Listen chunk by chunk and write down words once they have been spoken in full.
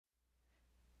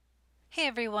Hey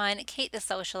everyone, Kate the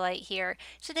Socialite here.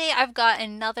 Today I've got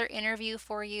another interview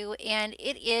for you, and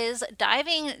it is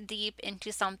diving deep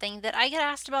into something that I get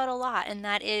asked about a lot, and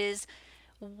that is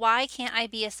why can't I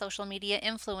be a social media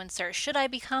influencer? Should I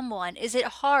become one? Is it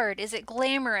hard? Is it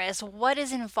glamorous? What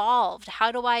is involved?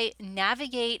 How do I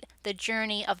navigate the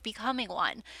journey of becoming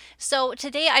one? So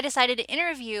today I decided to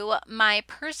interview my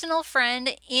personal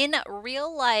friend in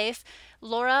real life,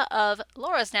 Laura of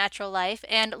Laura's Natural Life.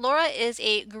 And Laura is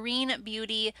a green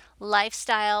beauty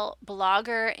lifestyle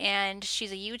blogger and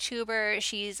she's a YouTuber.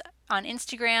 She's on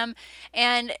Instagram.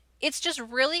 And it's just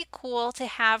really cool to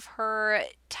have her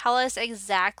tell us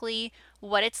exactly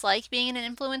what it's like being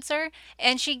an influencer.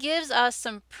 And she gives us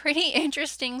some pretty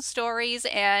interesting stories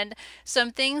and some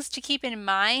things to keep in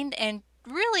mind and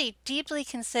really deeply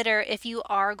consider if you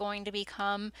are going to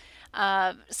become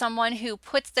someone who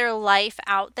puts their life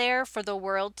out there for the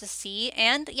world to see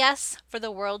and, yes, for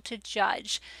the world to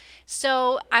judge.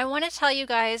 So, I want to tell you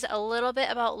guys a little bit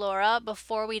about Laura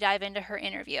before we dive into her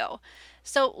interview.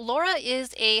 So, Laura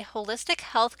is a holistic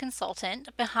health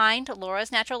consultant behind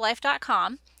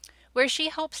laurasnaturallife.com, where she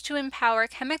hopes to empower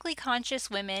chemically conscious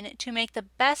women to make the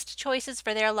best choices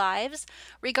for their lives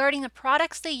regarding the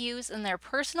products they use in their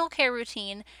personal care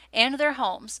routine and their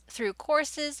homes through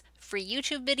courses, free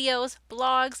YouTube videos,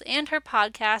 blogs, and her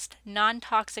podcast, Non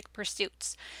Toxic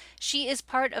Pursuits. She is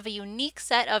part of a unique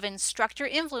set of instructor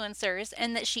influencers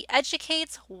and that she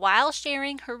educates while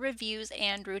sharing her reviews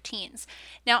and routines.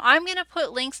 Now, I'm going to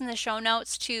put links in the show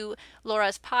notes to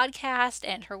Laura's podcast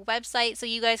and her website so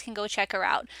you guys can go check her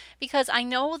out because I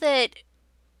know that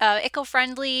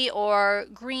eco-friendly or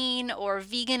green or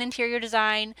vegan interior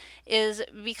design is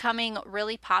becoming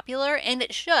really popular, and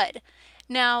it should.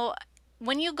 Now,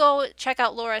 when you go check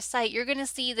out Laura's site, you're going to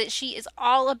see that she is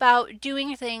all about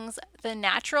doing things the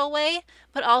natural way,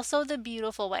 but also the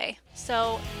beautiful way.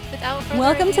 So, without further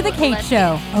Welcome to ado, The Kate let's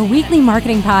Show, begin. a weekly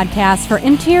marketing podcast for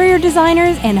interior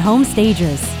designers and home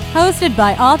stagers. Hosted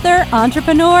by author,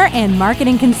 entrepreneur, and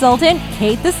marketing consultant,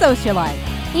 Kate the Socialite.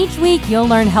 Each week, you'll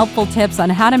learn helpful tips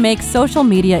on how to make social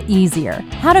media easier,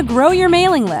 how to grow your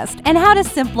mailing list, and how to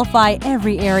simplify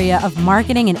every area of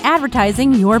marketing and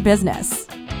advertising your business.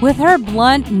 With her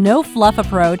blunt, no-fluff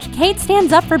approach, Kate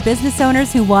stands up for business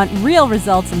owners who want real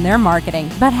results in their marketing,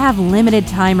 but have limited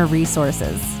time or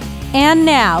resources. And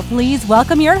now, please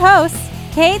welcome your host,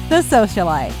 Kate the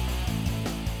Socialite.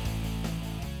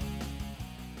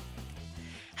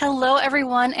 Hello,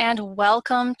 everyone, and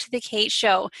welcome to The Kate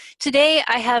Show. Today,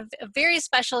 I have a very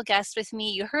special guest with me.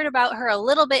 You heard about her a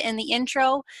little bit in the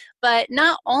intro, but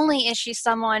not only is she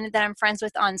someone that I'm friends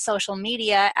with on social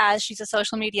media, as she's a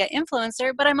social media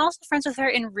influencer, but I'm also friends with her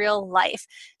in real life.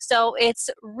 So it's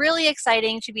really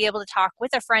exciting to be able to talk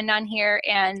with a friend on here,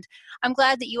 and I'm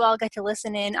glad that you all get to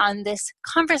listen in on this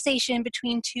conversation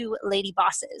between two lady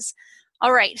bosses.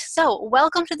 All right, so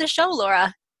welcome to the show,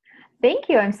 Laura. Thank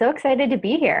you. I'm so excited to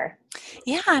be here.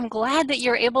 Yeah, I'm glad that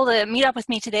you're able to meet up with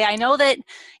me today. I know that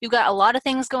you've got a lot of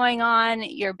things going on.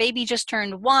 Your baby just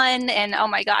turned 1, and oh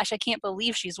my gosh, I can't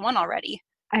believe she's 1 already.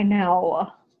 I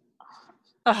know.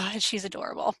 Oh, she's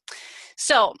adorable.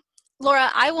 So,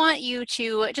 Laura, I want you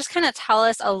to just kind of tell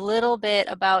us a little bit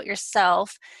about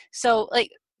yourself. So,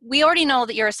 we already know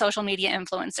that you're a social media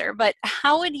influencer, but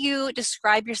how would you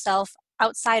describe yourself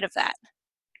outside of that?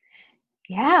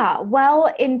 Yeah.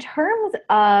 Well, in terms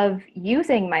of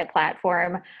using my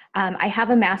platform, I have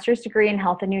a master's degree in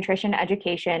health and nutrition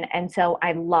education. And so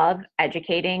I love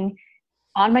educating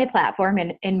on my platform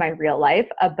and in my real life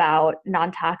about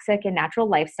non-toxic and natural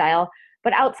lifestyle.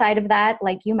 But outside of that,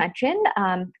 like you mentioned,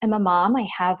 I'm a mom. I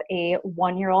have a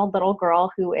 1-year-old little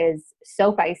girl who is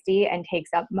so feisty and takes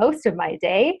up most of my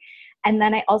day. And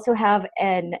then I also have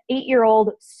an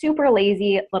 8-year-old super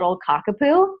lazy little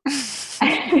cockapoo.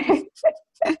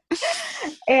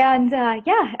 And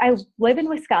yeah, I live in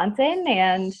Wisconsin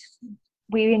and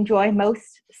we enjoy most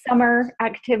summer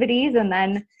activities and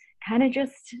then kind of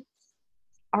just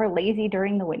are lazy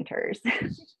during the winters.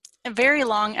 Very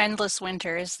long, endless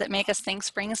winters that make us think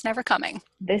spring is never coming.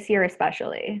 This year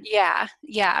especially. Yeah,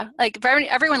 yeah. Like for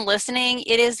everyone listening,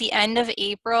 it is the end of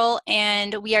April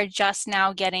and we are just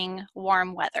now getting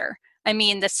warm weather. I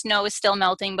mean, the snow is still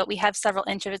melting, but we have several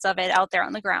inches of it out there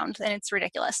on the ground and it's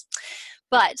ridiculous.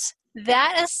 But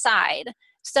that aside,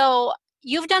 so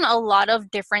you've done a lot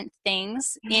of different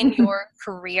things in your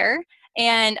career.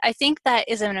 And I think that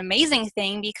is an amazing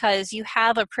thing because you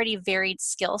have a pretty varied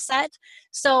skill set.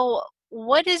 So,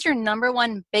 what is your number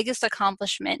one biggest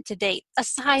accomplishment to date,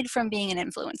 aside from being an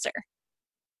influencer?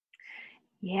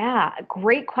 Yeah,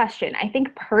 great question. I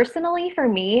think personally for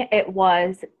me, it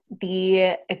was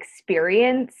the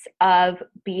experience of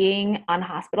being on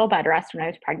hospital bed rest when I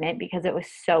was pregnant because it was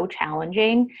so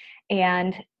challenging,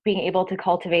 and being able to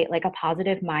cultivate like a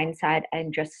positive mindset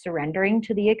and just surrendering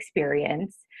to the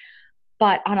experience.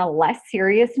 But on a less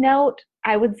serious note,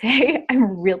 I would say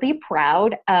I'm really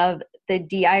proud of the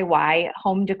DIY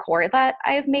home decor that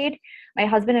I have made. My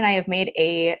husband and I have made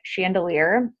a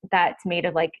chandelier that's made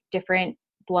of like different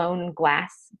blown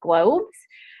glass globes.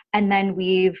 And then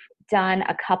we've done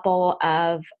a couple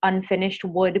of unfinished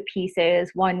wood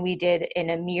pieces. One we did in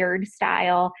a mirrored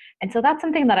style. And so that's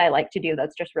something that I like to do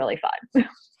that's just really fun.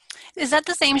 Is that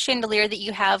the same chandelier that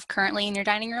you have currently in your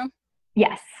dining room?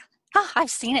 Yes. Oh, I've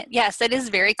seen it. Yes, it is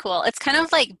very cool. It's kind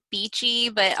of like beachy,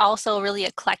 but also really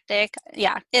eclectic.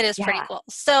 Yeah, it is pretty Yeah. cool.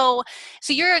 So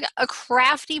you're a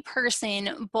crafty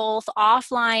person, both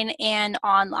offline and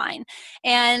online.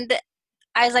 And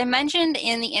as I mentioned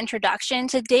in the introduction,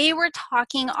 today we're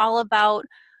talking all about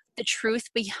the truth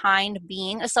behind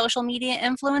being a social media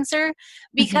influencer Hmm.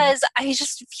 because I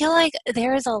just feel like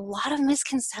there is a lot of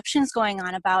misconceptions going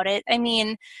on about it. I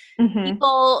mean, Hmm.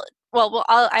 people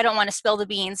I don't want to spill the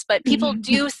beans, but people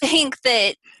do think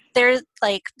that they're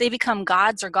like they become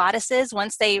gods or goddesses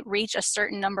once they reach a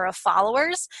certain number of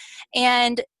followers.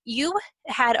 And you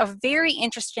had a very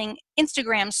interesting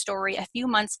Instagram story a few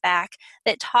months back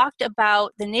that talked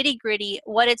about the nitty gritty,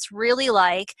 what it's really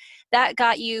like. That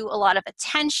got you a lot of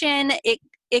attention.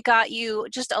 It got you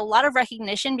just a lot of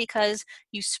recognition because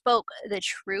you spoke the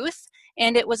truth,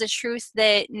 and it was a truth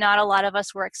that not a lot of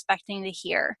us were expecting to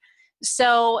hear.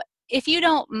 So, if you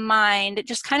don't mind,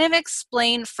 just kind of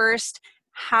explain first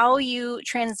how you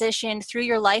transitioned through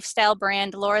your lifestyle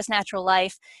brand, Laura's Natural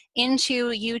Life, into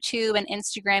YouTube and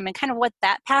Instagram, and kind of what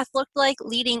that path looked like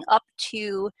leading up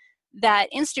to that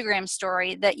Instagram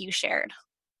story that you shared.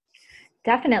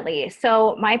 Definitely.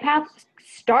 So my path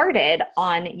started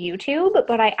on YouTube,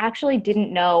 but I actually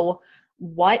didn't know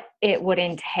what it would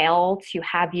entail to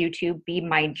have YouTube be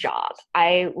my job.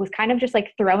 I was kind of just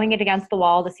like throwing it against the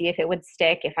wall to see if it would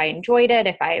stick, if I enjoyed it,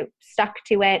 if I stuck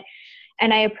to it.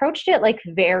 And I approached it like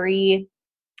very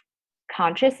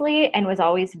consciously and was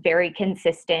always very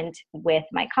consistent with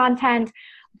my content,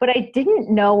 but I didn't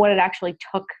know what it actually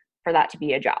took for that to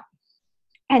be a job.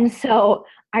 And so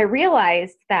I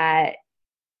realized that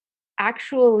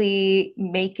actually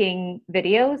making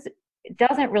videos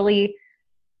doesn't really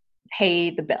pay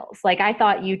the bills. Like I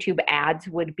thought YouTube ads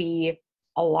would be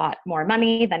a lot more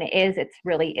money than it is. It's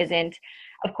really isn't.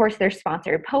 Of course, there's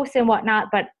sponsored posts and whatnot,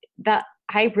 but that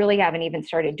I really haven't even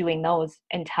started doing those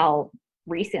until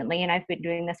recently. And I've been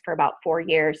doing this for about 4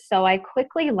 years. So I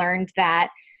quickly learned that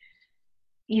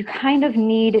you kind of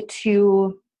need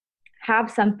to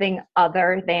have something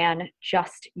other than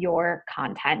just your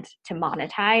content to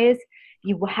monetize.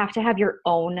 You will have to have your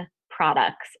own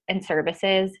products and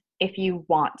services if you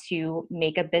want to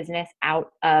make a business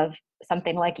out of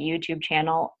something like a YouTube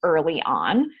channel early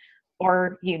on,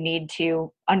 or you need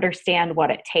to understand what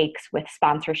it takes with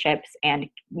sponsorships and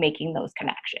making those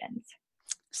connections.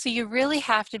 So you really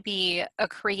have to be a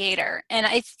creator. And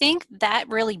I think that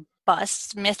really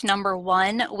busts myth number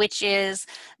one, which is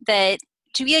that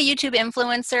to be a YouTube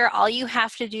influencer, all you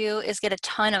have to do is get a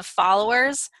ton of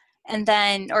followers and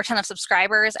then, or a ton of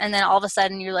subscribers, and then all of a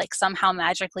sudden you like somehow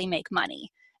magically make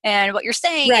money. And what you're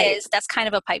saying Right. is that's kind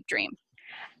of a pipe dream.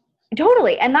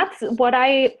 Totally. And that's what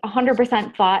I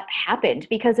 100% thought happened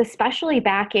because, especially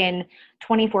back in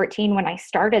 2014 when I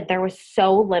started, there was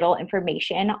so little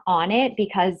information on it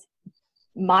because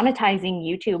monetizing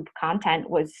YouTube content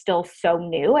was still so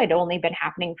new. It had only been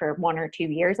happening for 1 or 2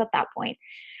 years at that point.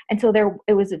 And so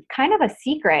it was kind of a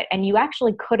secret, and you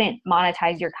actually couldn't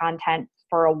monetize your content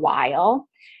for a while.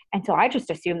 And so I just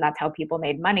assumed that's how people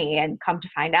made money. And come to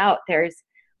find out, there's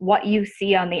what you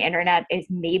see on the internet is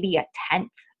maybe a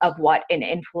tenth of what an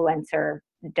influencer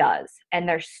does. And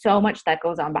there's so much that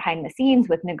goes on behind the scenes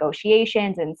with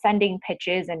negotiations and sending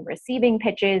pitches and receiving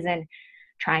pitches and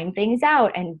trying things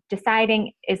out and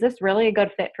deciding, is this really a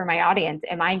good fit for my audience?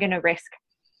 Am I going to risk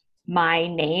my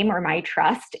name or my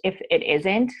trust if it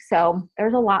isn't? So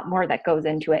there's a lot more that goes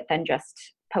into it than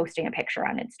just posting a picture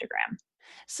on Instagram.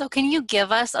 So, can you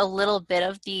give us a little bit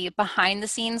of the behind the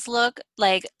scenes look,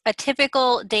 like a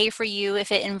typical day for you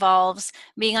if it involves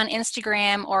being on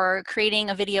Instagram or creating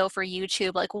a video for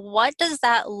YouTube? Like, what does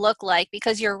that look like?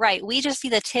 Because you're right, we just see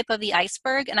the tip of the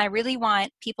iceberg, and I really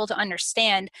want people to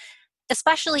understand,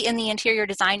 especially in the interior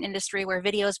design industry where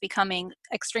video is becoming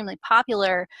extremely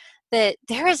popular, that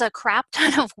there is a crap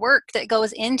ton of work that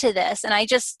goes into this. And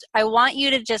I want you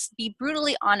to just be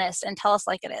brutally honest and tell us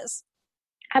like it is.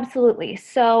 Absolutely.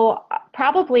 So,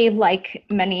 probably like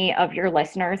many of your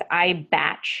listeners, I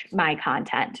batch my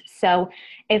content. So,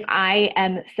 if I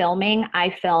am filming, I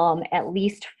film at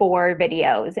least 4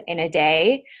 videos in a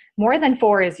day. More than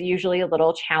 4 is usually a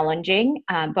little challenging,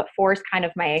 but 4 is kind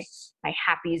of my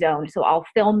happy zone. So, I'll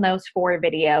film those 4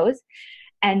 videos,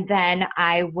 and then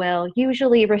I will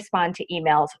usually respond to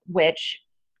emails, which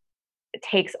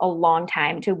takes a long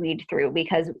time to weed through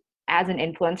because as an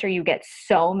influencer, you get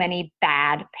so many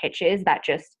bad pitches that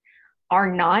just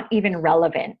are not even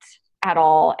relevant at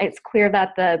all. It's clear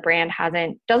that the brand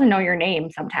doesn't know your name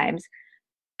sometimes,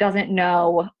 doesn't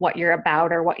know what you're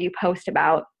about or what you post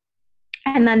about.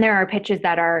 And then there are pitches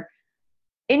that are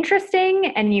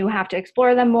interesting and you have to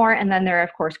explore them more. And then there are,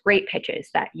 of course, great pitches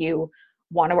that you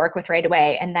want to work with right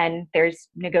away. And then there's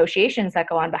negotiations that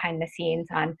go on behind the scenes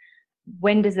on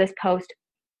when does this post,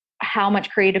 how much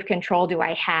creative control do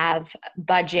I have,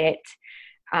 budget,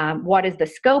 what is the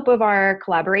scope of our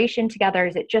collaboration together?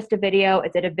 Is it just a video?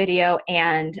 Is it a video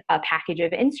and a package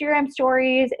of Instagram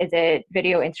stories? Is it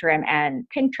video, Instagram, and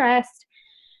Pinterest?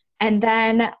 And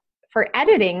then for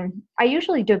editing, I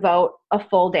usually devote a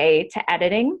full day to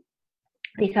editing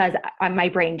because my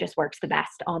brain just works the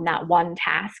best on that one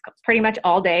task, pretty much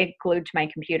all day glued to my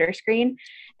computer screen.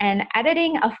 And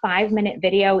editing a 5-minute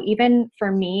video, even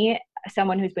for me,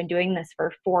 someone who's been doing this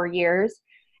for 4 years,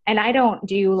 and I don't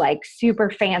do like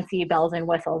super fancy bells and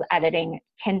whistles editing,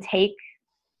 can take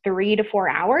 3 to 4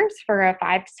 hours for a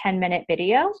 5 to 10-minute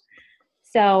video.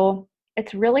 So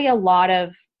it's really a lot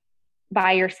of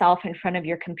by yourself in front of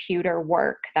your computer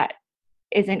work that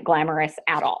isn't glamorous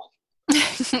at all.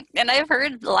 And I've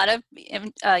heard a lot of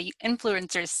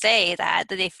influencers say that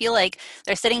they feel like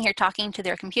they're sitting here talking to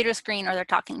their computer screen or they're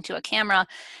talking to a camera.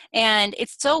 And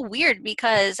it's so weird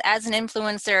because as an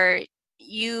influencer,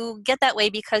 you get that way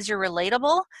because you're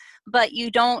relatable, but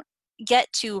you don't get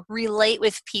to relate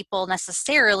with people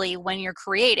necessarily when you're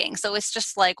creating. So it's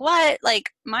just like, what? Like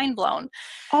mind blown.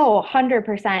 Oh,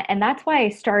 100%. And that's why I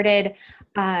started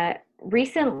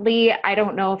recently. I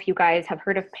don't know if you guys have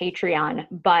heard of Patreon,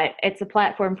 but it's a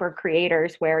platform for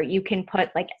creators where you can put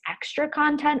like extra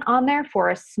content on there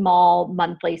for a small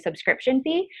monthly subscription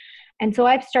fee. And so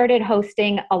I've started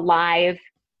hosting a live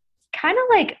kind of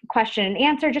like question and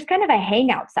answer, just kind of a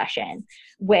hangout session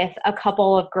with a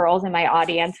couple of girls in my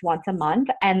audience once a month.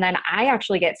 And then I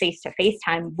actually get face-to-face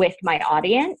time with my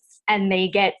audience and they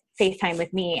get FaceTime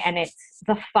with me. And it's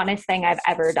the funnest thing I've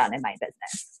ever done in my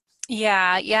business.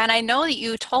 Yeah. And I know that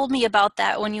you told me about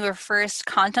that when you were first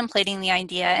contemplating the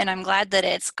idea, and I'm glad that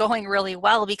it's going really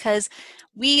well because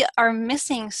we are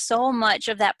missing so much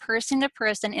of that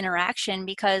person-to-person interaction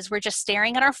because we're just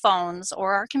staring at our phones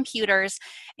or our computers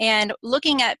and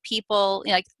looking at people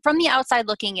like from the outside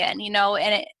looking in,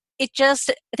 and it just,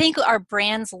 I think our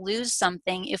brands lose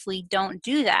something if we don't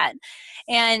do that.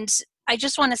 And I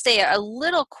just want to say a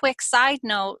little quick side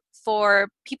note for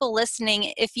people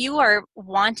listening. If you are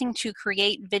wanting to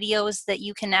create videos that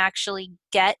you can actually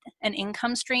get an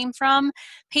income stream from,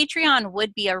 Patreon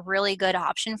would be a really good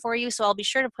option for you. So I'll be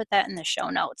sure to put that in the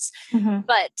show notes. Mm-hmm.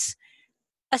 But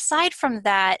aside from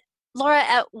that, Laura,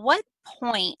 at what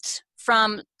point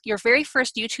from your very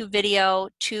first YouTube video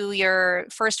to your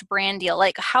first brand deal,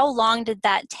 like how long did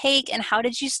that take and how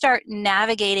did you start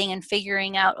navigating and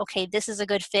figuring out, okay, this is a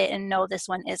good fit and no, this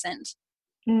one isn't?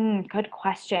 Good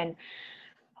question.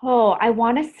 Oh, I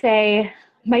want to say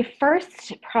my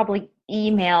first probably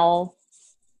email,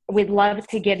 we'd love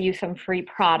to give you some free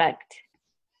product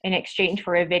in exchange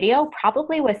for a video,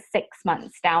 probably was 6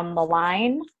 months down the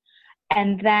line.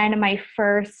 And then my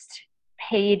first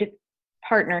paid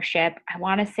partnership, I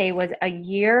want to say was a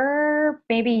year,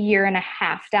 maybe year and a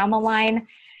half down the line.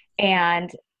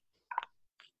 And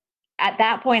at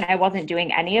that point, I wasn't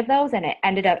doing any of those. And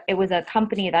it was a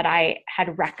company that I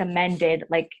had recommended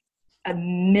like a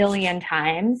million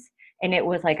times. And it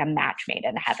was like a match made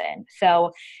in heaven.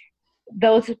 So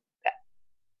those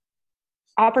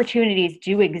opportunities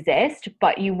do exist,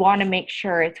 but you want to make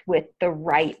sure it's with the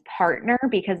right partner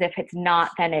because if it's not,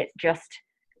 then it just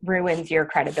ruins your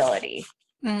credibility,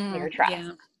 your trust.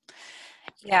 Yeah.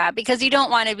 Yeah, because you don't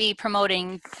want to be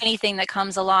promoting anything that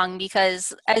comes along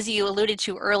because as you alluded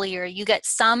to earlier, you get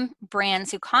some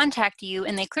brands who contact you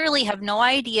and they clearly have no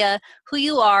idea who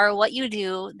you are, what you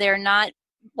do. They're not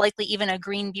likely even a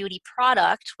green beauty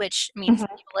product, which I mean, for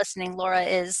people listening, Laura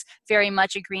is very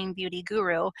much a green beauty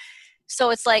guru. So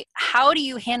it's like, how do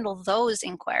you handle those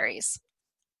inquiries?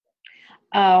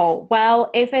 Oh,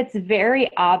 well, if it's very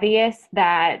obvious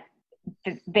that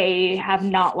they have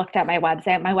not looked at my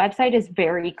website is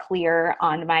very clear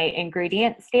on my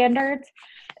ingredient standards,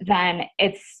 then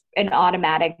it's an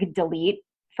automatic delete.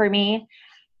 for me.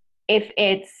 If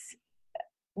it's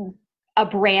a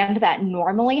brand that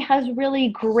normally has really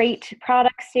great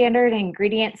product standard,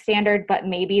 ingredient standard, but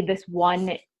maybe this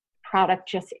one product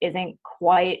just isn't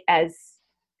quite as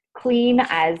clean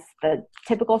as the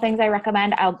typical things I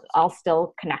recommend, I'll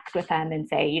still connect with them and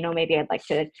say, maybe I'd like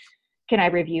to, can I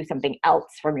review something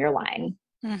else from your line?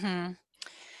 Mm-hmm.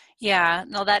 Yeah,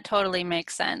 no, that totally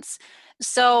makes sense.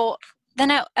 So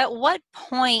then at what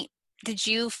point did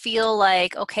you feel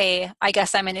like, okay, I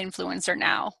guess I'm an influencer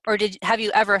now? Or have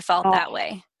you ever felt Oh, that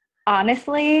way?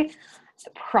 honestly,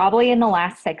 probably in the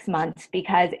last 6 months,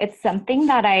 because it's something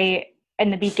that in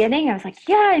the beginning, I was like,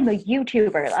 yeah, I'm a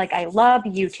YouTuber. Like, I love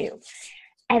YouTube.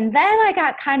 And then I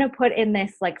got kind of put in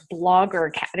this like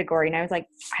blogger category. And I was like,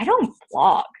 I don't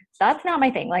blog. That's not my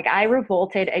thing. Like, I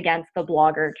revolted against the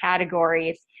blogger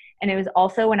categories. And it was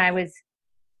also when I was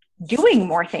doing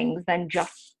more things than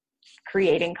just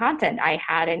creating content. I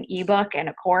had an ebook and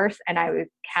a course, and I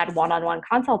had one-on-one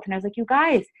consults. And I was like, you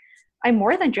guys, I'm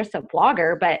more than just a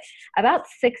blogger. But about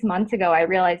 6 months ago, I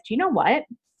realized, you know what?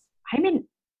 I'm an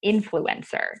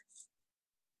influencer.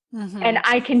 And Mm-hmm.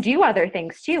 I can do other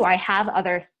things too. I have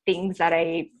other things that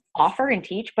I offer and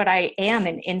teach, but I am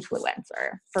an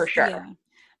influencer for sure. Yeah.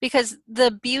 Because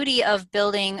the beauty of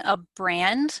building a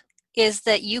brand is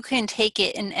that you can take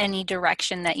it in any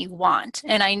direction that you want.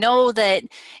 And I know that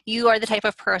you are the type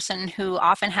of person who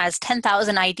often has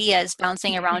 10,000 ideas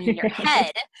bouncing around in your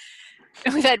head.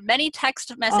 And we've had many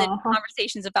text message Uh-huh.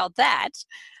 conversations about that.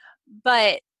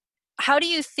 But how do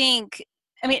you think,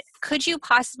 I mean, could you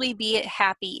possibly be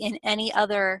happy in any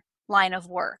other line of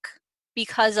work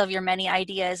because of your many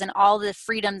ideas and all the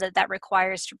freedom that that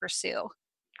requires to pursue?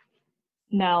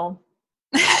 No.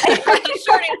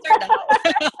 Short answer, no.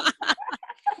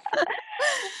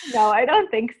 No, I don't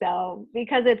think so,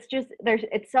 because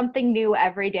it's something new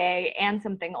every day and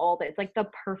something old. It's like the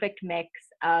perfect mix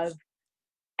of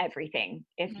everything.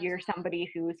 If you're somebody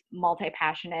who's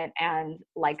multi-passionate and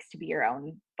likes to be your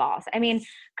own boss. I mean,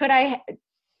 could I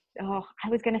I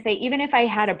was going to say, even if I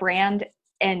had a brand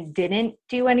and didn't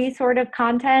do any sort of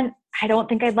content, I don't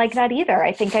think I'd like that either.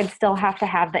 I think I'd still have to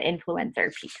have the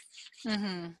influencer piece.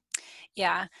 Mm-hmm.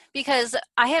 Yeah, because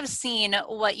I have seen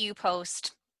what you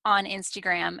post on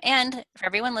Instagram, and for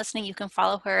everyone listening, you can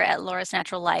follow her at Laura's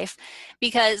Natural Life.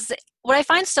 Because what I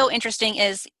find so interesting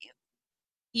is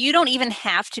you don't even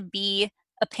have to be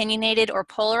opinionated or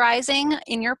polarizing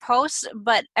in your posts,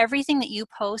 but everything that you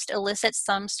post elicits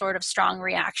some sort of strong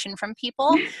reaction from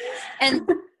people. And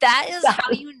that is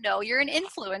how you know you're an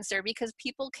influencer because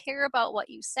people care about what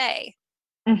you say.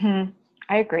 Mm-hmm.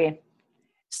 I agree.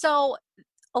 So,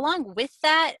 along with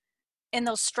that, and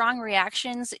those strong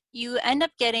reactions, you end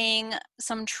up getting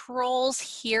some trolls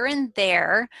here and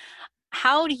there.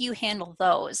 How do you handle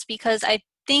those? Because I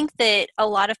think that a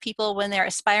lot of people, when they're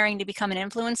aspiring to become an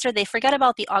influencer, they forget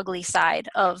about the ugly side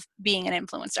of being an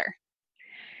influencer.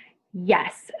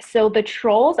 Yes. So the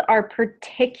trolls are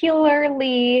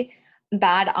particularly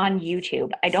bad on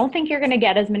YouTube. I don't think you're going to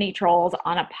get as many trolls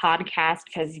on a podcast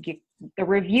because the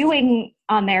reviewing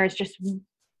on there is just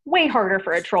way harder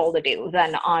for a troll to do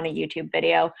than on a YouTube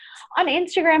video. On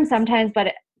Instagram sometimes,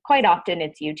 but quite often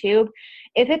it's YouTube.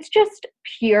 If it's just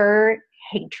pure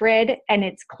hatred and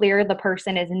it's clear the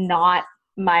person is not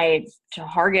my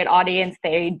target audience,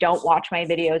 they don't watch my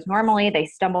videos normally, they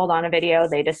stumbled on a video,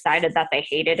 they decided that they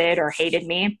hated it or hated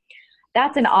me,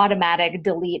 that's an automatic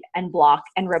delete and block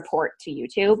and report to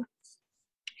YouTube.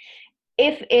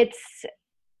 If it's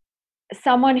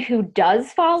someone who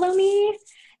does follow me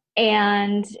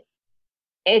and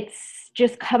it's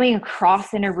just coming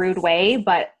across in a rude way,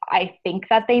 but I think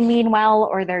that they mean well,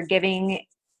 or they're giving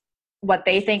what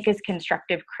they think is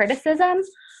constructive criticism,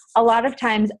 a lot of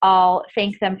times I'll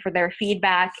thank them for their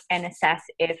feedback and assess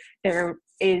if there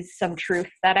is some truth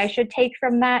that I should take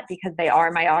from that, because they are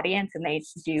my audience and they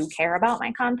do care about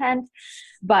my content.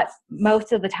 But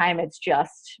most of the time it's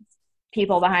just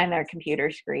people behind their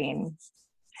computer screen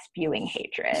spewing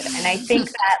hatred. And I think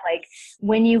that, like,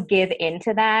 when you give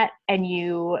into that and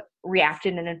you react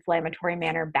in an inflammatory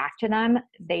manner back to them,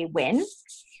 they win.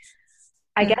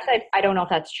 I guess I don't know if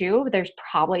that's true. There's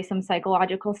probably some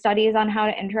psychological studies on how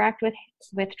to interact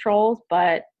with trolls,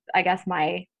 but I guess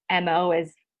my MO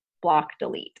is block,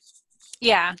 delete.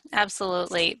 Yeah,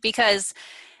 absolutely. Because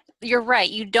you're right.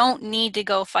 You don't need to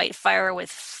go fight fire with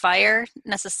fire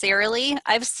necessarily.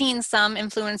 I've seen some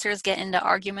influencers get into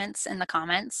arguments in the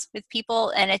comments with people,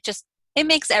 and it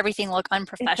makes everything look It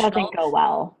doesn't unprofessional. go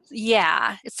well.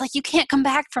 Yeah, it's like you can't come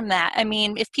back from that. I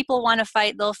mean, if people want to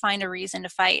fight, they'll find a reason to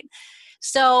fight.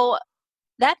 So,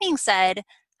 that being said,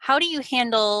 how do you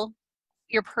handle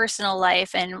your personal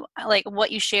life and like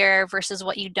what you share versus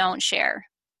what you don't share?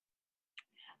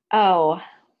 Oh,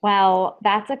 well,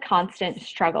 that's a constant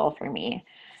struggle for me.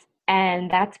 And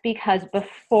that's because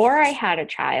before I had a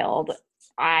child,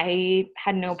 I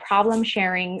had no problem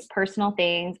sharing personal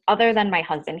things other than my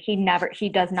husband. He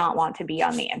does not want to be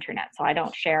on the internet. So I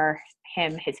don't share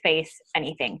him, his face,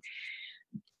 anything.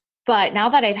 But now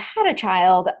that I've had a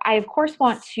child, I of course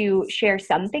want to share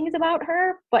some things about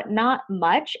her, but not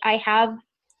much. I have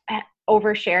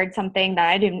overshared something that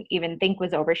I didn't even think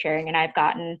was oversharing, and I've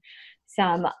gotten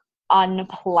some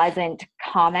unpleasant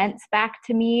comments back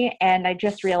to me, and I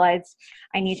just realized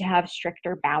I need to have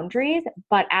stricter boundaries.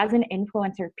 But as an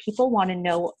influencer, people want to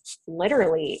know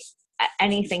literally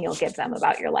anything you'll give them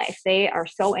about your life. They are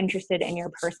so interested in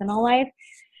your personal life.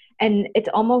 And it's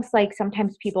almost like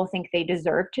sometimes people think they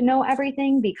deserve to know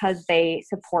everything because they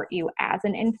support you as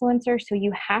an influencer. So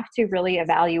you have to really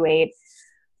evaluate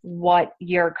what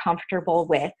you're comfortable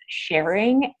with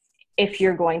sharing if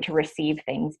you're going to receive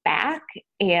things back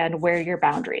and where your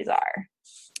boundaries are.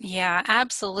 Yeah,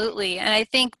 absolutely. And I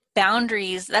think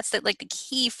boundaries, that's like the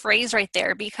key phrase right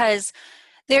there, because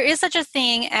there is such a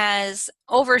thing as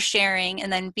oversharing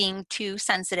and then being too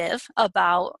sensitive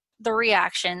about the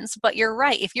reactions. But you're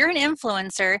right. If you're an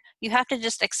influencer, you have to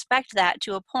just expect that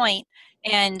to a point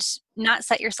and not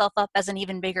set yourself up as an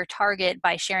even bigger target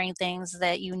by sharing things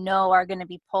that you know are going to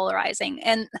be polarizing.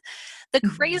 And the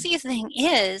Mhm. crazy thing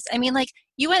is, I mean, like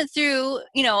you went through,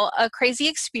 you know, a crazy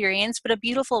experience, but a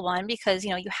beautiful one because,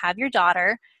 you know, you have your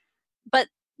daughter, but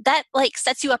that like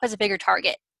sets you up as a bigger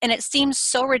target. And it seems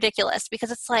so ridiculous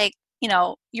because it's like, you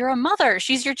know, you're a mother,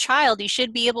 she's your child. You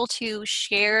should be able to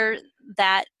share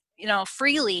that, you know,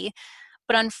 freely.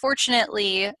 But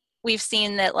unfortunately, we've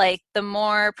seen that like the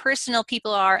more personal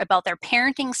people are about their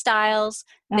parenting styles,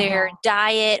 their Uh-huh.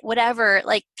 diet, whatever,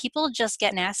 like people just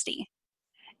get nasty.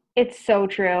 It's so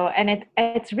true. And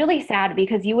it's really sad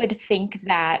because you would think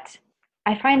that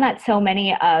I find that so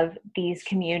many of these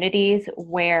communities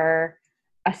where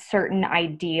a certain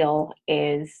ideal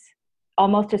is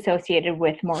almost associated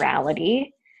with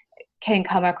morality can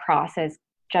come across as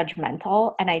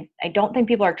judgmental. And I don't think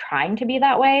people are trying to be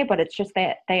that way, but it's just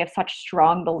that they have such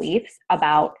strong beliefs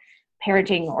about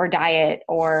parenting or diet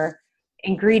or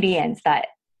ingredients that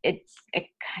it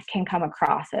can come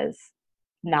across as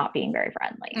not being very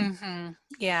friendly.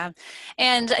 Yeah.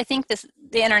 And I think the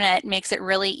internet makes it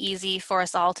really easy for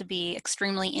us all to be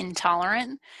extremely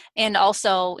intolerant and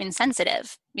also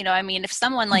insensitive. You know, I mean, if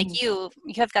someone Mhm. like you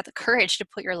have got the courage to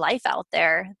put your life out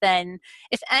there, then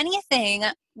if anything,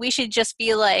 we should just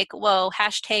be like, whoa,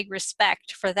 hashtag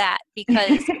respect for that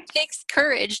because it takes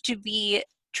courage to be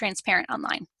transparent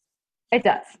online. It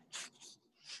does.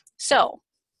 So,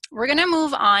 we're going to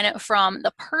move on from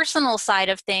the personal side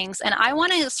of things, and I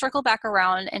want to circle back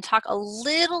around and talk a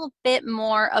little bit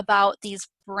more about these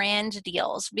brand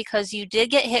deals because you did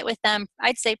get hit with them,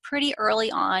 I'd say, pretty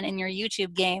early on in your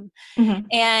YouTube game. Mhm.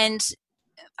 And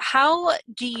how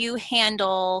do you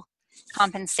handle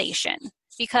compensation?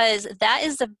 Because that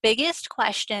is the biggest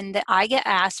question that I get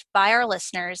asked by our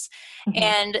listeners, Mhm.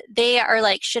 and they are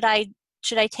like, should I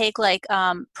take like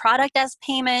product as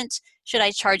payment? Should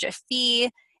I charge a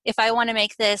fee? If I want to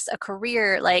make this a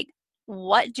career, like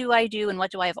what do I do and what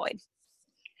do I avoid?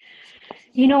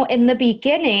 You know, in the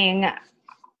beginning,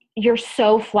 you're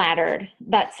so flattered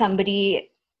that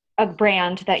somebody, a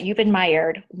brand that you've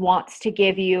admired, wants to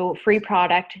give you free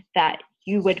product that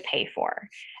you would pay for.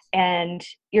 And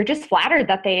you're just flattered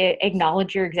that they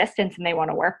acknowledge your existence and they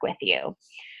want to work with you.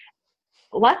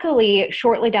 Luckily,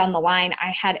 shortly down the line,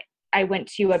 I went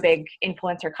to a big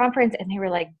influencer conference and they were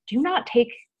like,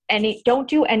 don't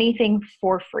do anything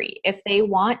for free. If they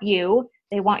want you,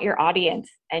 they want your audience,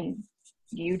 and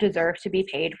you deserve to be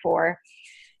paid for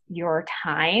your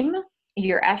time,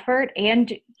 your effort,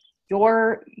 and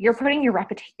you're putting your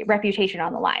reputation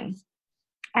on the line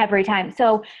every time.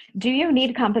 So, do you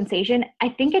need compensation? I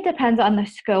think it depends on the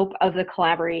scope of the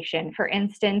collaboration. For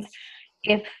instance,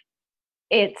 if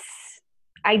it's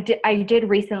I did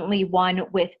recently one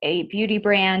with a beauty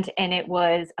brand, and it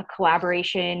was a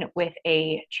collaboration with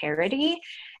a charity,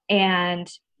 and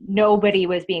nobody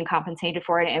was being compensated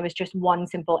for it. It was just one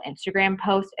simple Instagram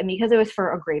post, and because it was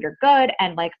for a greater good,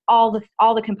 and like all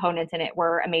the components in it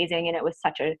were amazing, and it was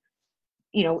such a,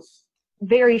 you know,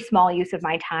 very small use of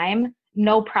my time,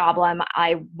 no problem,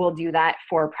 I will do that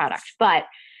for a product. But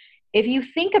if you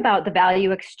think about the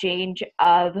value exchange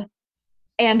of,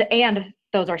 and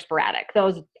those are sporadic,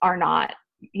 those are not,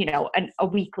 a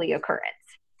weekly occurrence.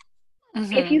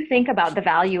 If Hmm. you think about the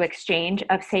value exchange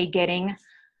of, say, getting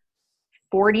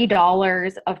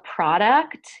 $40 of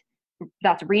product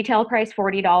that's retail price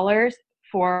 $40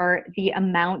 for the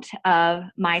amount of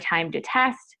my time to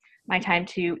test, my time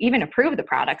to even approve the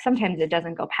product. Sometimes it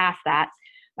doesn't go past that.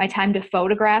 My time to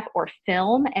photograph or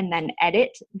film and then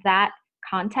edit that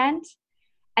content.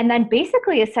 And then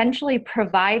basically essentially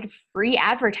provide free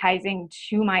advertising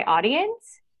to my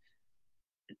audience.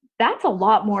 That's a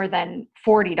lot more than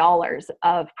 $40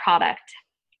 of product.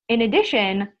 In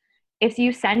addition, if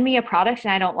you send me a product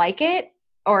and I don't like it,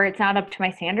 or it's not up to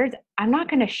my standards, I'm not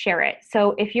going to share it.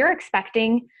 So if you're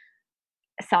expecting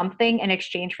something in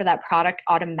exchange for that product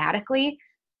automatically,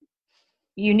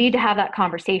 you need to have that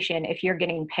conversation if you're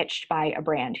getting pitched by a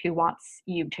brand who wants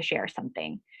you to share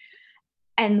something.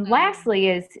 And lastly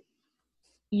is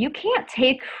you can't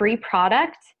take free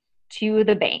product to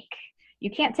the bank. You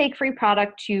can't take free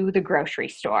product to the grocery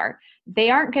store.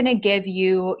 They aren't going to give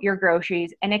you your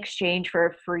groceries in exchange for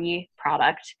a free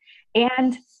product.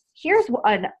 And here's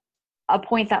a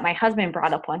point that my husband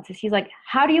brought up once is he's like,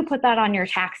 how do you put that on your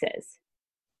taxes?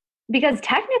 Because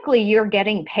technically you're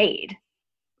getting paid.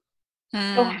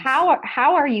 So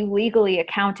how are you legally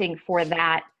accounting for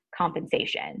that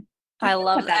compensation? I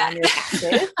love that. On your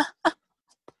taxes.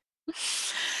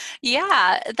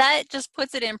 Yeah, that just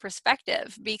puts it in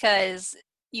perspective because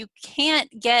you can't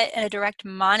get a direct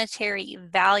monetary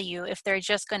value if they're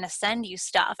just going to send you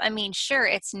stuff. I mean, sure,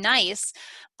 it's nice,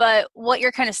 but what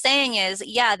you're kind of saying is,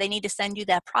 yeah, they need to send you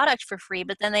that product for free,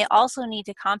 but then they also need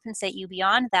to compensate you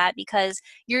beyond that because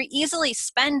you're easily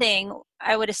spending,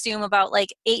 I would assume, about like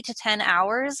 8 to 10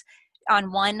 hours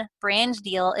on one brand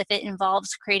deal if it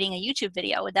involves creating a YouTube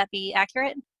video. Would that be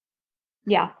accurate?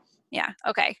 Yeah. Yeah.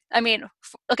 Okay. I mean,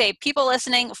 okay. People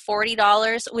listening,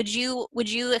 $40.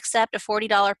 Would you accept a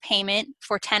 $40 payment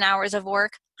for 10 hours of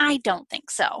work? I don't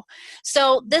think so.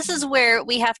 So this is where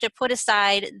we have to put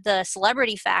aside the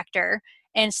celebrity factor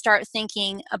and start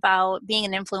thinking about being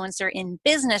an influencer in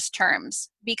business terms,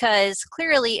 because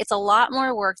clearly it's a lot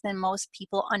more work than most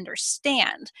people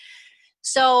understand.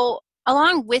 So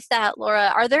along with that,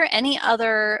 Laura, are there any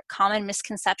other common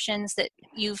misconceptions that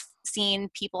you've seen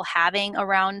people having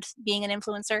around being an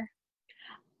influencer?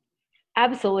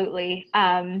 Absolutely.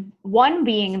 One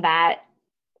being that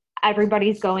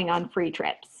everybody's going on free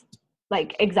trips,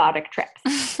 like exotic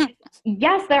trips.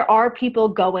 Yes, there are people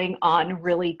going on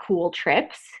really cool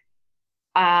trips.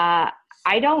 I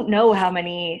don't know how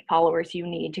many followers you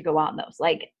need to go on those,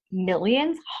 like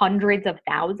millions, hundreds of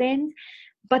thousands,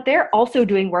 but they're also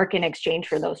doing work in exchange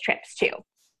for those trips too.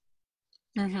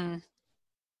 Mm-hmm.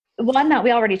 One that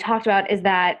we already talked about is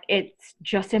that it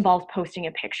just involves posting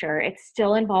a picture. It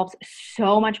still involves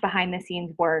so much behind the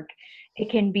scenes work.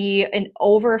 It can be an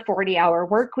over 40-hour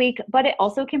work week, but it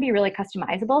also can be really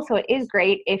customizable. So it is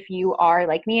great if you are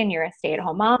like me and you're a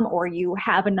stay-at-home mom, or you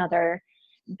have another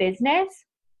business,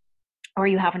 or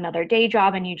you have another day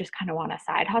job and you just kind of want a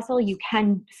side hustle. You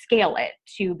can scale it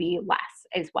to be less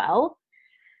as well.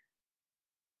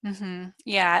 Mm-hmm.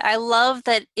 Yeah, I love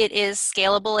that it is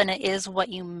scalable and it is what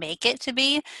you make it to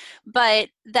be. But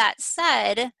that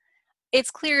said, it's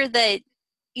clear that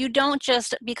you don't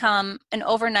just become an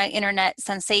overnight internet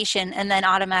sensation and then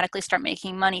automatically start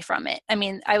making money from it. I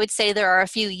mean, I would say there are a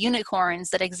few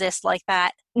unicorns that exist like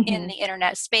that in the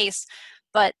internet space,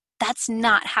 but that's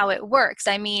not how it works.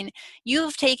 I mean,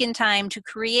 you've taken time to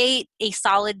create a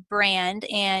solid brand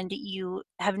and you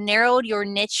have narrowed your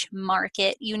niche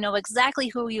market. You know exactly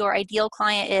who your ideal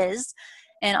client is.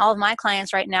 And all of my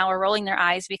clients right now are rolling their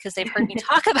eyes because they've heard me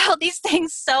talk about these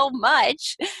things so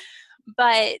much.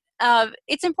 But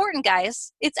it's important,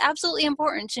 guys. It's absolutely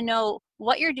important to know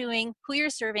what you're doing, who you're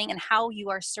serving, and how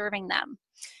you are serving them.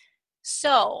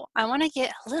 So I want to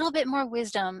get a little bit more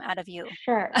wisdom out of you.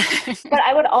 Sure. But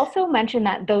I would also mention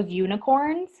that those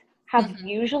unicorns have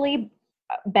usually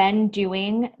been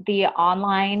doing the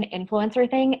online influencer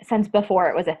thing since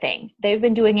before it was a thing. They've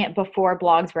been doing it before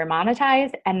blogs were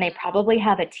monetized, and they probably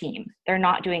have a team. They're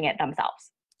not doing it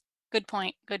themselves. Good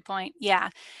point. Good point. Yeah.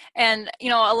 And, you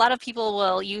know, a lot of people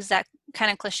will use that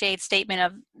kind of cliched statement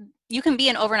of you can be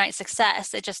an overnight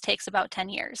success. It just takes about 10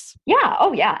 years. Yeah.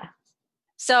 Oh, yeah.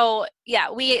 So yeah,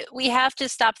 we have to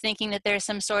stop thinking that there's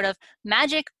some sort of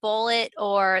magic bullet,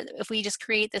 or if we just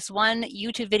create this one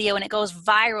YouTube video and it goes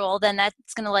viral, then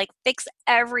that's going to like fix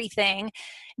everything.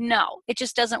 No, it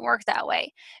just doesn't work that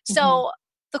way. So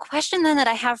the question then that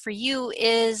I have for you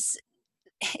is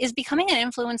becoming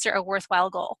an influencer a worthwhile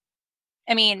goal?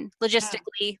 I mean,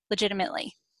 logistically,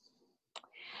 legitimately.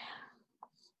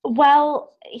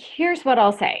 Well, here's what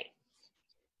I'll say.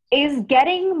 Is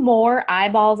getting more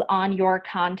eyeballs on your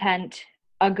content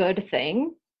a good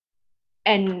thing?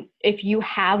 And if you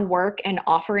have work and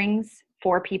offerings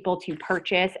for people to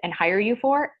purchase and hire you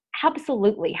for,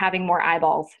 absolutely having more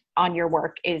eyeballs on your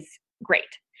work is great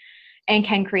and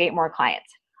can create more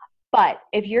clients. But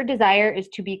if your desire is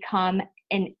to become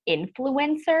an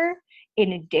influencer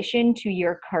in addition to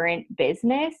your current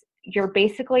business, you're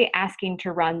basically asking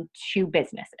to run two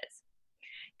businesses.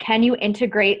 Can you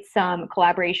integrate some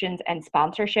collaborations and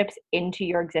sponsorships into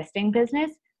your existing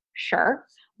business? Sure.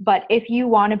 But if you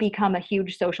want to become a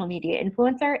huge social media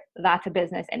influencer, that's a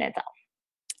business in itself.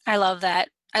 I love that.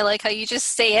 I like how you just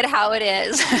say it how it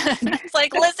is. It's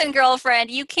like, listen, girlfriend,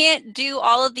 you can't do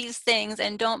all of these things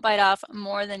and don't bite off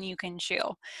more than you can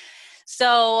chew.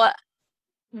 So,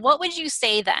 what would you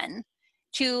say then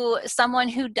to someone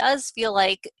who does feel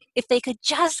like if they could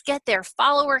just get their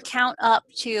follower count up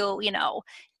to,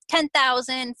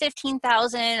 10,000,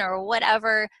 15,000, or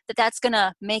whatever, that's going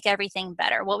to make everything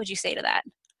better? What would you say to that?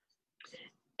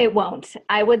 It won't.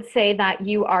 I would say that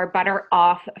you are better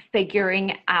off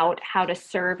figuring out how to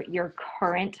serve your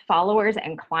current followers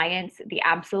and clients the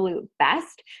absolute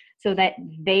best so that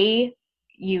they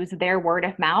use their word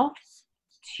of mouth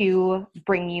to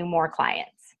bring you more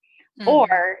clients,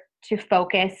 or to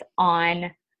focus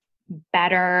on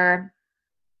better.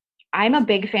 I'm a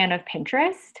big fan of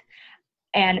Pinterest.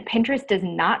 And Pinterest does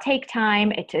not take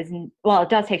time. It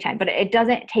does take time, but it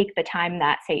doesn't take the time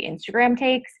that, say, Instagram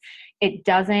takes. It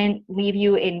doesn't leave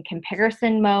you in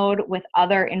comparison mode with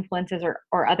other influencers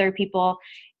or other people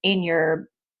in your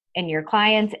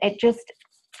clients. It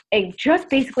just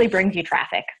basically brings you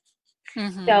traffic.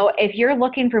 Mm-hmm. So if you're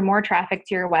looking for more traffic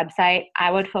to your website, I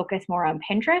would focus more on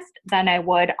Pinterest than I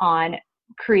would on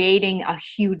creating a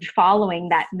huge following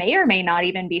that may or may not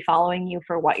even be following you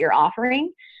for what you're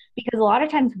offering. Because a lot of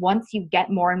times once you get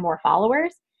more and more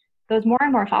followers, those more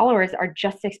and more followers are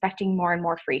just expecting more and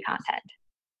more free content.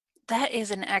 That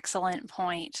is an excellent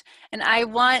point. And I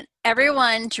want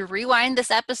everyone to rewind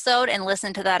this episode and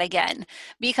listen to that again,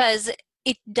 because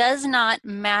it does not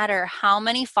matter how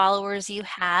many followers you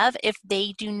have if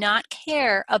they do not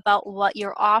care about what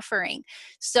you're offering.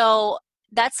 So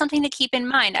that's something to keep in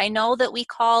mind. I know that we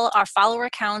call our follower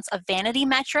counts a vanity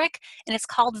metric, and it's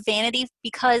called vanity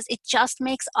because it just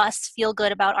makes us feel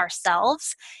good about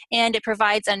ourselves, and it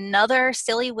provides another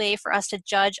silly way for us to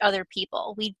judge other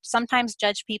people. We sometimes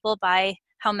judge people by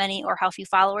how many or how few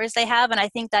followers they have, and I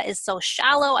think that is so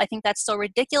shallow. I think that's so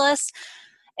ridiculous.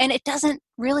 And it doesn't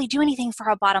really do anything for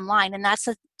our bottom line. And that's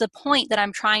the point that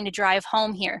I'm trying to drive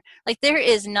home here. Like, there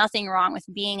is nothing wrong with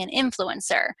being an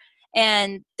influencer.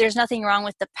 And there's nothing wrong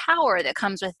with the power that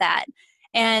comes with that.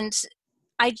 And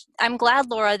I'm glad,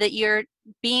 Laura, that you're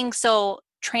being so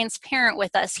transparent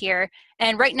with us here.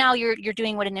 And right now you're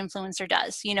doing what an influencer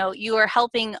does. You are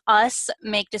helping us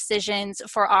make decisions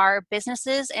for our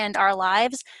businesses and our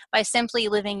lives by simply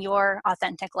living your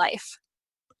authentic life.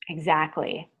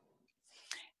 Exactly.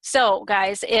 So,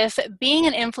 guys, if being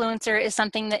an influencer is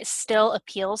something that still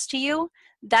appeals to you,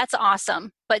 that's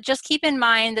awesome. But just keep in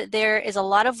mind that there is a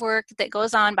lot of work that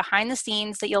goes on behind the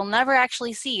scenes that you'll never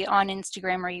actually see on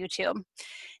Instagram or YouTube.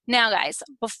 Now, guys,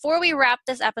 before we wrap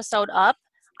this episode up,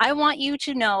 I want you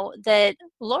to know that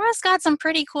Laura's got some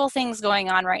pretty cool things going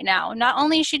on right now. Not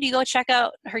only should you go check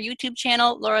out her YouTube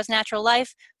channel, Laura's Natural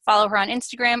Life, follow her on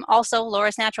Instagram, also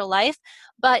Laura's Natural Life,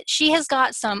 but she has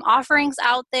got some offerings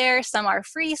out there. Some are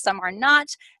free, some are not.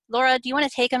 Laura, do you want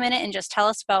to take a minute and just tell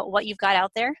us about what you've got out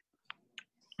there?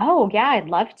 Oh, yeah, I'd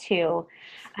love to.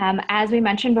 As we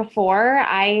mentioned before,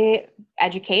 I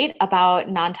educate about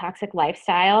non-toxic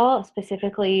lifestyle,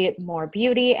 specifically more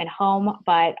beauty and home,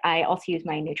 but I also use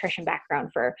my nutrition background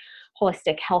for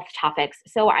holistic health topics.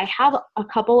 So I have a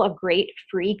couple of great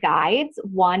free guides.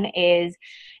 One is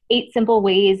 8 simple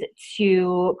ways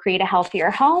to create a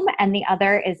healthier home, and the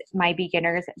other is my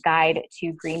beginner's guide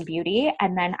to green beauty.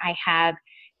 And then I have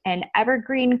an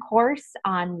evergreen course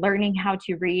on learning how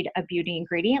to read a beauty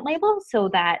ingredient label so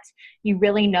that you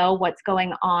really know what's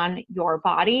going on your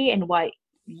body and what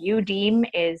you deem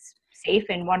is safe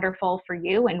and wonderful for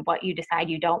you and what you decide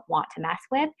you don't want to mess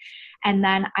with. And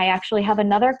then I actually have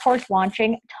another course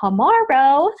launching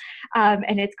tomorrow,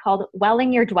 and it's called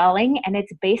Welling Your Dwelling, and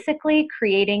it's basically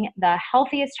creating the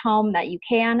healthiest home that you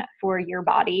can for your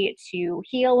body to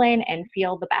heal in and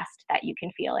feel the best that you can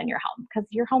feel in your home, because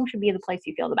your home should be the place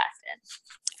you feel the best in.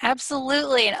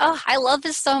 Absolutely. And I love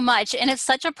this so much. And it's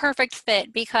such a perfect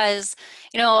fit because,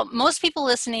 most people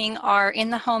listening are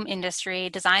in the home industry,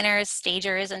 designers,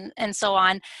 stagers, and so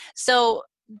on. So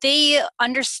they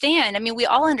understand, we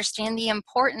all understand the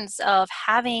importance of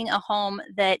having a home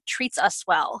that treats us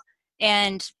well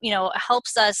and,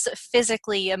 helps us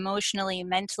physically, emotionally,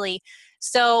 mentally.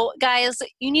 So guys,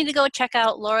 you need to go check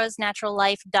out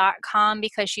laurasnaturallife.com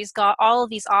because she's got all of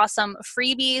these awesome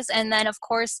freebies. And then of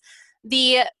course,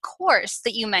 the course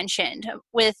that you mentioned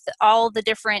with all the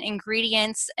different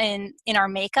ingredients in our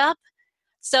makeup.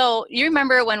 So you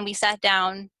remember when we sat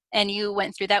down and you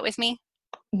went through that with me?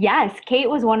 Yes, Kate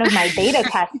was one of my beta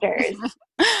testers.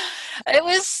 It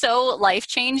was so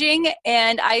life-changing,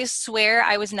 and I swear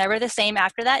I was never the same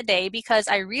after that day because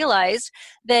I realized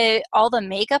that all the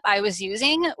makeup I was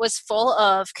using was full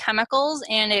of chemicals,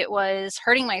 and it was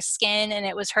hurting my skin, and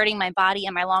it was hurting my body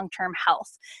and my long-term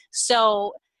health.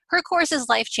 So her course is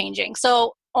life-changing.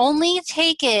 So only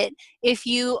take it if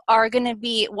you are going to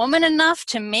be woman enough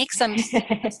to make some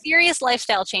serious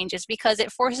lifestyle changes because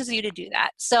it forces you to do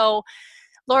that. So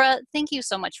Laura, thank you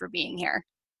so much for being here.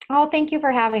 Oh, thank you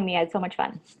for having me. I had so much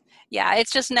fun. Yeah,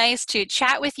 it's just nice to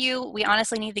chat with you. We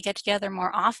honestly need to get together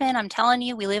more often. I'm telling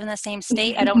you, we live in the same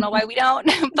state. I don't know why we don't,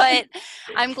 but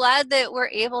I'm glad that we're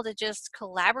able to just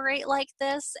collaborate like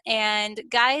this. And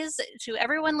guys, to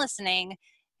everyone listening,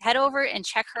 head over and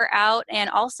check her out. And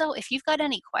also, if you've got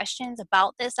any questions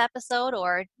about this episode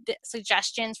or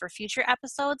suggestions for future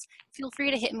episodes, feel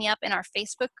free to hit me up in our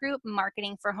Facebook group,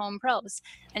 Marketing for Home Pros.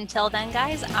 Until then,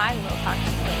 guys, I will talk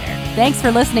to you later. Thanks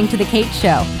for listening to The Kate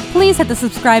Show. Please hit the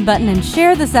subscribe button and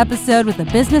share this episode with a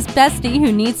business bestie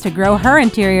who needs to grow her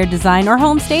interior design or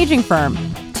home staging firm.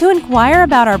 To inquire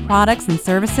about our products and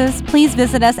services, please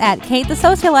visit us at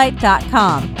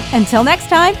katethesocialite.com. Until next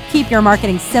time, keep your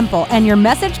marketing simple and your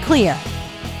message clear.